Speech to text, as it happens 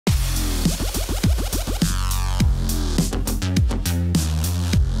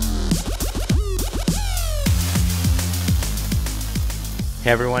Hey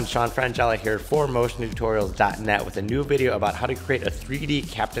everyone, Sean Frangella here for MotionTutorials.net with a new video about how to create a 3D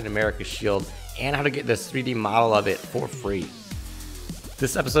Captain America shield and how to get this 3D model of it for free.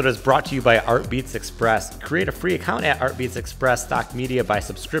 This episode is brought to you by ArtbeatsEXPRESS. Create a free account at ArtbeatsEXPRESS stock media by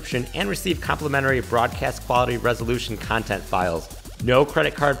subscription and receive complimentary broadcast quality resolution content files. No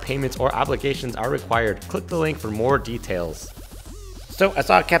credit card payments or obligations are required. Click the link for more details. So I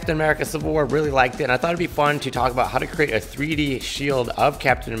saw Captain America Civil War, really liked it, and I thought it'd be fun to talk about how to create a 3D shield of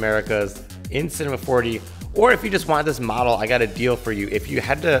Captain America's in Cinema 4D, or if you just want this model, I got a deal for you. If you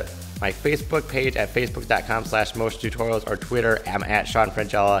head to my Facebook page at facebook.com/motiontutorials or Twitter, I'm at Sean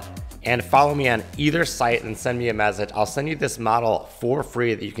Frangella, and follow me on either site and send me a message. I'll send you this model for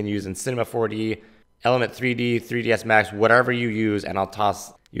free that you can use in Cinema 4D, Element 3D, 3ds Max, whatever you use, and I'll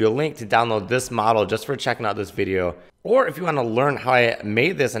toss you a link to download this model just for checking out this video. Or if you want to learn how I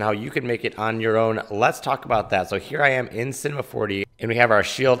made this and how you can make it on your own, let's talk about that. So here I am in Cinema 4D and we have our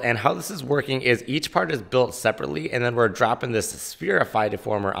shield, and how this is working is each part is built separately and then we're dropping this spherify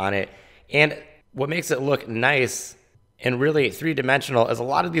deformer on it. And what makes it look nice and really three-dimensional is a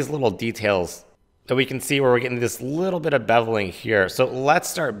lot of these little details that we can see where we're getting this little bit of beveling here. So let's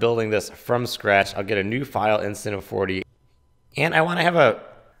start building this from scratch. I'll get a new file in Cinema 4D and I want to have a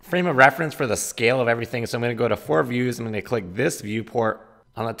frame of reference for the scale of everything. So I'm going to go to 4 views. I'm going to click this viewport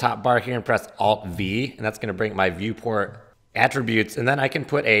on the top bar here and press Alt V, and that's going to bring my viewport attributes. And then I can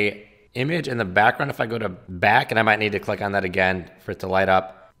put a image in the background if I go to back, and I might need to click on that again for it to light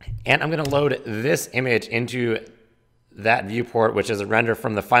up. And I'm going to load this image into that viewport, which is a render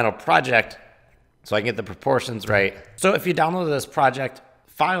from the final project, so I can get the proportions right. So if you download this project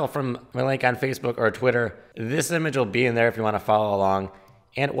file from my link on Facebook or Twitter, this image will be in there if you want to follow along.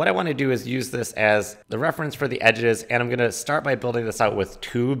 And what I want to do is use this as the reference for the edges, and I'm going to start by building this out with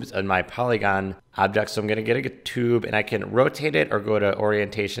tubes in my polygon object. So I'm going to get a tube and I can rotate it or go to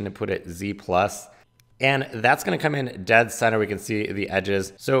orientation and put it Z+. And that's going to come in dead center. We can see the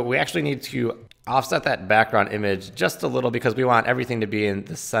edges. So we actually need to offset that background image just a little because we want everything to be in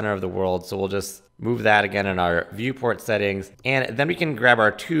the center of the world. So we'll just move that again in our viewport settings. And then we can grab our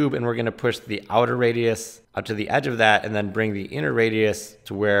tube and we're going to push the outer radius up to the edge of that and then bring the inner radius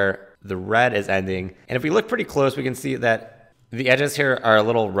to where the red is ending. And if we look pretty close, we can see that the edges here are a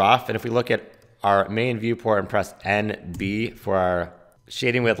little rough. And if we look at our main viewport and press NB for our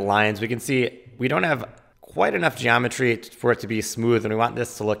shading with lines, we can see we don't have quite enough geometry for it to be smooth, and we want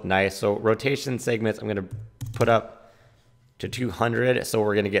this to look nice. So rotation segments, I'm going to put up to 200, so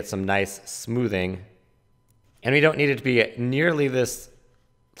we're going to get some nice smoothing. And we don't need it to be nearly this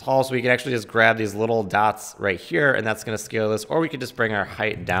tall, so we can actually just grab these little dots right here, and that's going to scale this. Or we could just bring our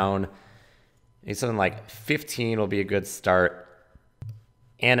height down. Maybe something like 15 will be a good start.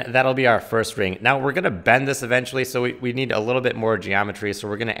 And that'll be our first ring. Now we're going to bend this eventually, so we need a little bit more geometry. So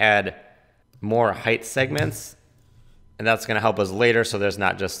we're going to add more height segments, and that's going to help us later, so there's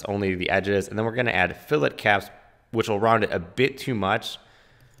not just only the edges. And then we're going to add fillet caps, which will round it a bit too much,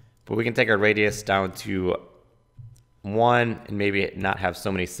 but we can take our radius down to 1 and maybe not have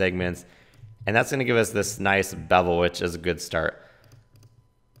so many segments, and that's going to give us this nice bevel, which is a good start.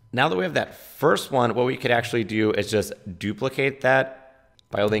 Now that we have that first one, what we could actually do is just duplicate that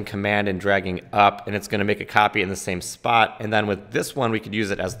by holding command and dragging up, and it's going to make a copy in the same spot. And then with this one, we could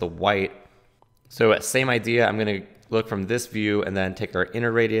use it as the white. So same idea, I'm going to look from this view and then take our inner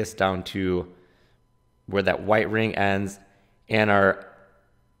radius down to where that white ring ends, and our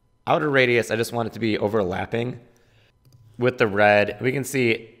outer radius, I just want it to be overlapping with the red. We can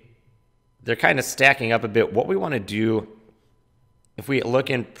see they're kind of stacking up a bit. What we want to do, if we look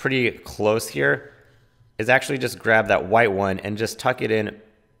in pretty close here, is actually just grab that white one and just tuck it in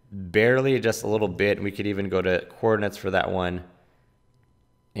barely, just a little bit. And we could even go to coordinates for that one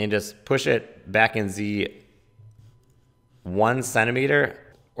and just push it back in Z 1 centimeter,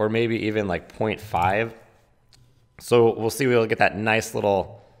 or maybe even like 0.5. So we'll see, we'll get that nice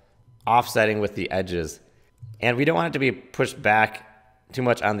little offsetting with the edges. And we don't want it to be pushed back too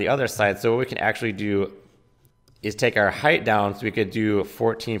much on the other side. So what we can actually do is take our height down. So we could do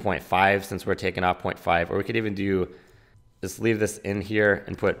 14.5 since we're taking off 0.5, or we could even do, just leave this in here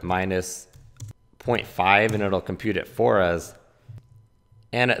and put minus 0.5 and it'll compute it for us.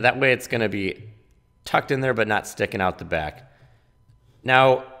 And that way it's going to be tucked in there but not sticking out the back.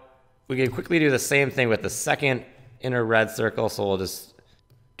 Now we can quickly do the same thing with the second inner red circle. So we'll just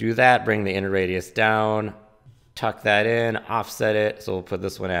do that, bring the inner radius down, tuck that in, offset it. So we'll put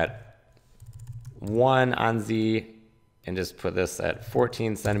this one at 1 on Z and just put this at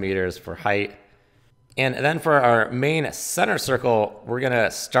 14 centimeters for height. And then for our main center circle, we're going to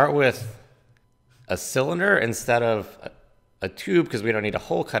start with a cylinder instead of a tube because we don't need a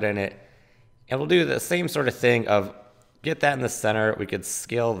hole cut in it. And we'll do the same sort of thing of get that in the center. We could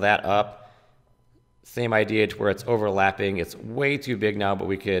scale that up. Same idea to where it's overlapping. It's way too big now, but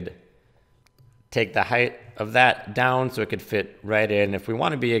we could take the height of that down so it could fit right in. If we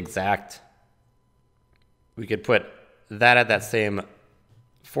want to be exact, we could put that at that same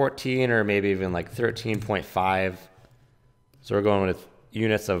 14 or maybe even like 13.5. So we're going with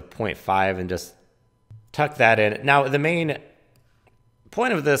units of 0.5 and just tuck that in. Now, the main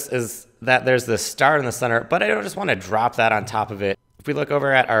point of this is that there's this star in the center, but I don't just want to drop that on top of it. If we look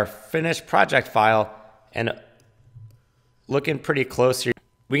over at our finished project file and looking pretty close here,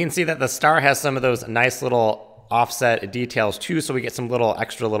 we can see that the star has some of those nice little offset details too, so we get some little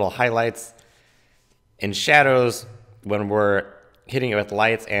extra little highlights and shadows when we're hitting it with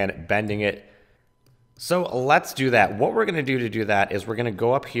lights and bending it. So let's do that. What we're going to do that is we're going to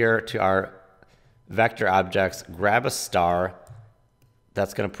go up here to our vector objects, grab a star.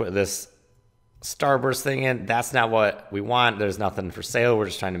 That's going to put this starburst thing in. That's not what we want. There's nothing for sale. We're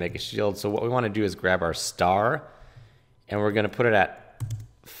just trying to make a shield. So what we want to do is grab our star, and we're going to put it at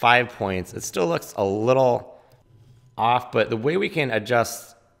 5 points. It still looks a little off, but the way we can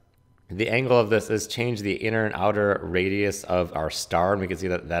adjust the angle of this is change the inner and outer radius of our star, and we can see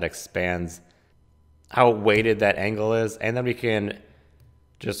that that expands how weighted that angle is. And then we can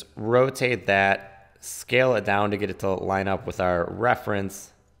just rotate that, scale it down to get it to line up with our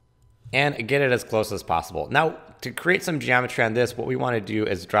reference, and get it as close as possible. Now, to create some geometry on this, what we want to do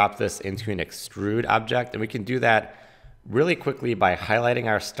is drop this into an extrude object, and we can do that really quickly by highlighting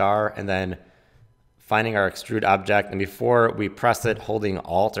our star and then finding our extrude object. And before we press it, holding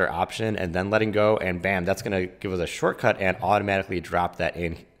Alt or Option and then letting go, and bam, that's going to give us a shortcut and automatically drop that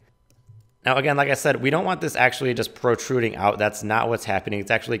in. Now, again, like I said, we don't want this actually just protruding out. That's not what's happening.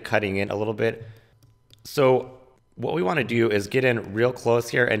 It's actually cutting in a little bit. So what we want to do is get in real close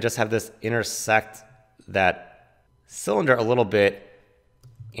here and just have this intersect that cylinder a little bit.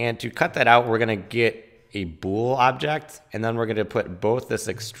 And to cut that out, we're going to get a bool object, and then we're going to put both this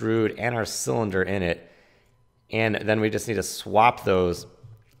extrude and our cylinder in it. And then we just need to swap those.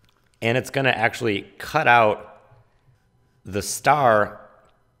 And it's going to actually cut out the star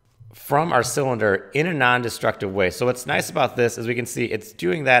from our cylinder in a non-destructive way. So what's nice about this is we can see it's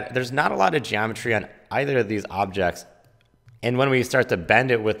doing that. There's not a lot of geometry on either of these objects. And when we start to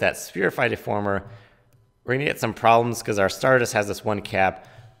bend it with that spherify deformer, we're gonna get some problems because our star just has this one cap.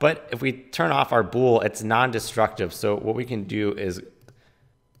 But if we turn off our bool, it's non-destructive. So what we can do is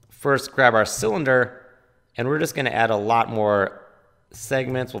first grab our cylinder, and we're just gonna add a lot more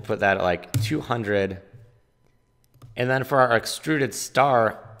segments. We'll put that at like 200. And then for our extruded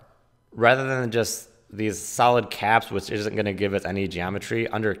star, rather than just these solid caps, which isn't going to give us any geometry,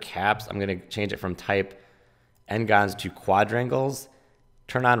 under caps, I'm going to change it from type n-gons to quadrangles,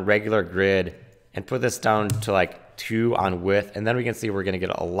 turn on regular grid, and put this down to like 2 on width. And then we can see we're going to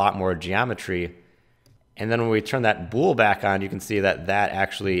get a lot more geometry. And then when we turn that bool back on, you can see that that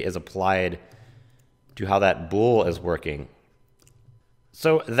actually is applied to how that bool is working.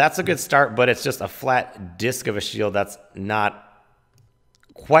 So that's a good start, but it's just a flat disc of a shield. That's not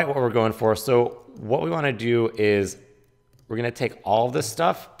quite what we're going for. So what we want to do is we're going to take all of this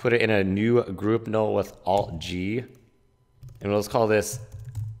stuff, put it in a new group null with Alt G, and we'll just call this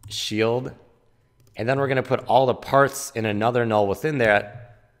shield. And then we're going to put all the parts in another null within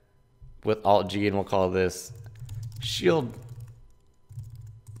that with Alt G, and we'll call this shield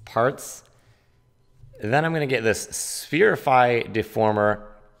parts. And then I'm going to get this spherify deformer,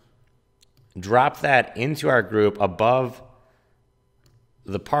 drop that into our group above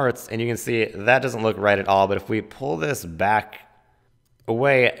the parts, and you can see that doesn't look right at all. But if we pull this back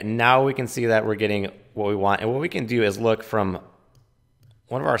away, now we can see that we're getting what we want. And what we can do is look from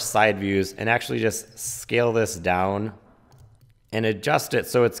one of our side views and actually just scale this down and adjust it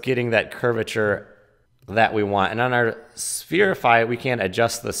so it's getting that curvature that we want. And on our spherify, we can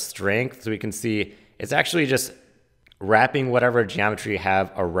adjust the strength, so we can see it's actually just wrapping whatever geometry you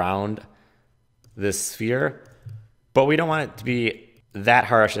have around this sphere. But we don't want it to be that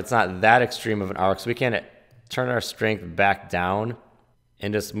harsh. It's not that extreme of an arc, so we can turn our strength back down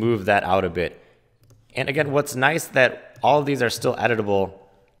and just move that out a bit. And again, what's nice that all of these are still editable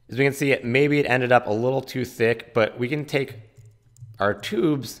is we can see maybe it ended up a little too thick, but we can take our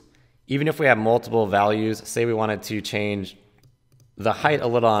tubes, even if we have multiple values. Say we wanted to change the height a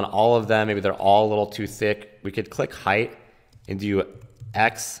little on all of them, maybe they're all a little too thick. We could click height and do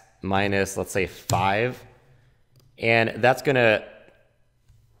X minus, let's say 5, and that's gonna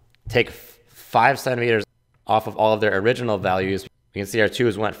take 5 centimeters off of all of their original values. You can see our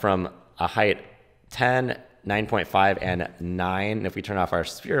tubes went from a height 10 9.5 and 9. And if we turn off our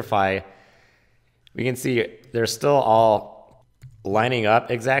Spherify, we can see they're still all lining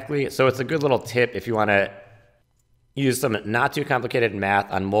up exactly. So it's a good little tip if you want to use some not too complicated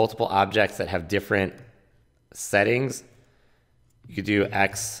math on multiple objects that have different settings. You could do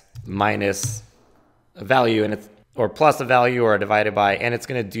x minus a value, and it's or plus a value or divided by, and it's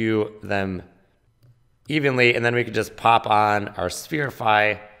going to do them evenly. And then we could just pop on our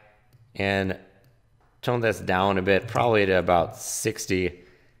Spherify and tone this down a bit, probably to about 60,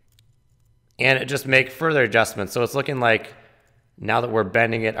 and just make further adjustments. So it's looking like now that we're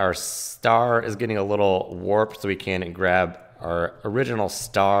bending it, our star is getting a little warped, so we can grab our original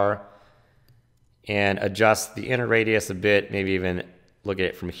star and adjust the inner radius a bit, maybe even look at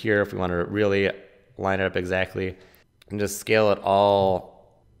it from here if we want to really line it up exactly, and just scale it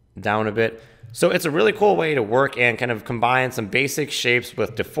all down a bit. So it's a really cool way to work and kind of combine some basic shapes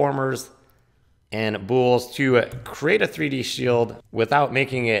with deformers and bools to create a 3D shield without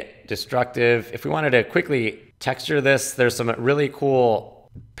making it destructive. If we wanted to quickly texture this, there's some really cool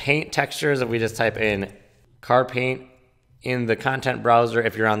paint textures. If we just type in car paint in the content browser,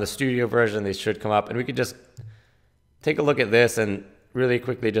 if you're on the studio version, these should come up, and we could just take a look at this and really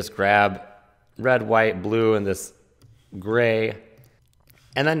quickly just grab red, white, blue, and this gray,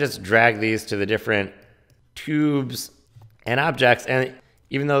 and then just drag these to the different tubes and objects. And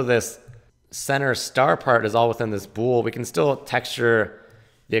even though this center star part is all within this bool, we can still texture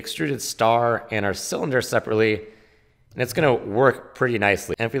the extruded star and our cylinder separately, and it's going to work pretty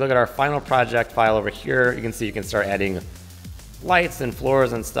nicely. And if we look at our final project file over here, you can see you can start adding lights and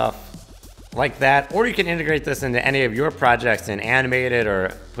floors and stuff like that, or you can integrate this into any of your projects and animate it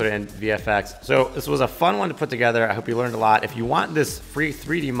or put it in VFX. So this was a fun one to put together. I hope you learned a lot. If you want this free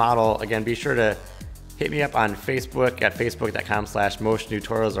 3D model, again, be sure to hit me up on Facebook at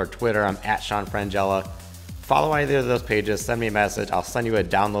facebook.com/motiontutorials, or Twitter, I'm at Sean Frangella. Follow either of those pages, send me a message, I'll send you a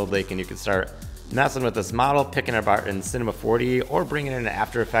download link, and you can start messing with this model, picking it apart in Cinema 4D, or bringing it into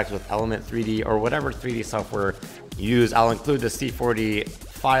After Effects with Element 3D or whatever 3D software you use. I'll include the C4D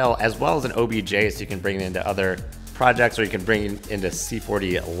file as well as an OBJ, so you can bring it into other projects, or you can bring it into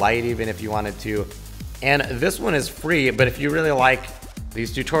C4D Lite even if you wanted to. And this one is free, but if you really like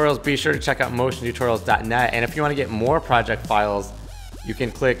these tutorials, be sure to check out motiontutorials.net. And if you want to get more project files, you can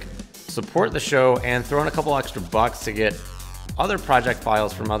click support the show and throw in a couple extra bucks to get other project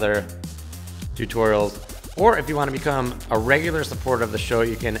files from other tutorials. Or if you want to become a regular supporter of the show,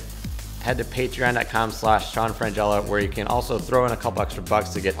 you can head to patreon.com/Sean Frangella, where you can also throw in a couple extra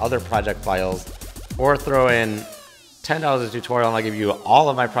bucks to get other project files, or throw in $10 a tutorial and I'll give you all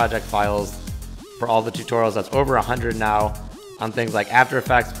of my project files for all the tutorials. That's over 100 now on things like After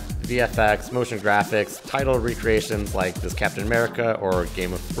Effects, VFX, motion graphics, title recreations like this Captain America or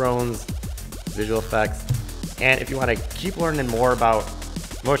Game of Thrones, visual effects. And if you want to keep learning more about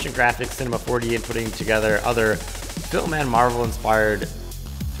motion graphics, Cinema 4D, and putting together other film and Marvel inspired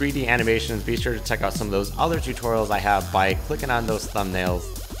 3D animations, be sure to check out some of those other tutorials I have by clicking on those thumbnails,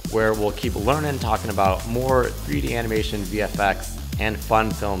 where we'll keep learning, talking about more 3D animation, VFX, and fun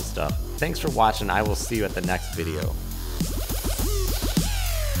film stuff. Thanks for watching. I will see you at the next video.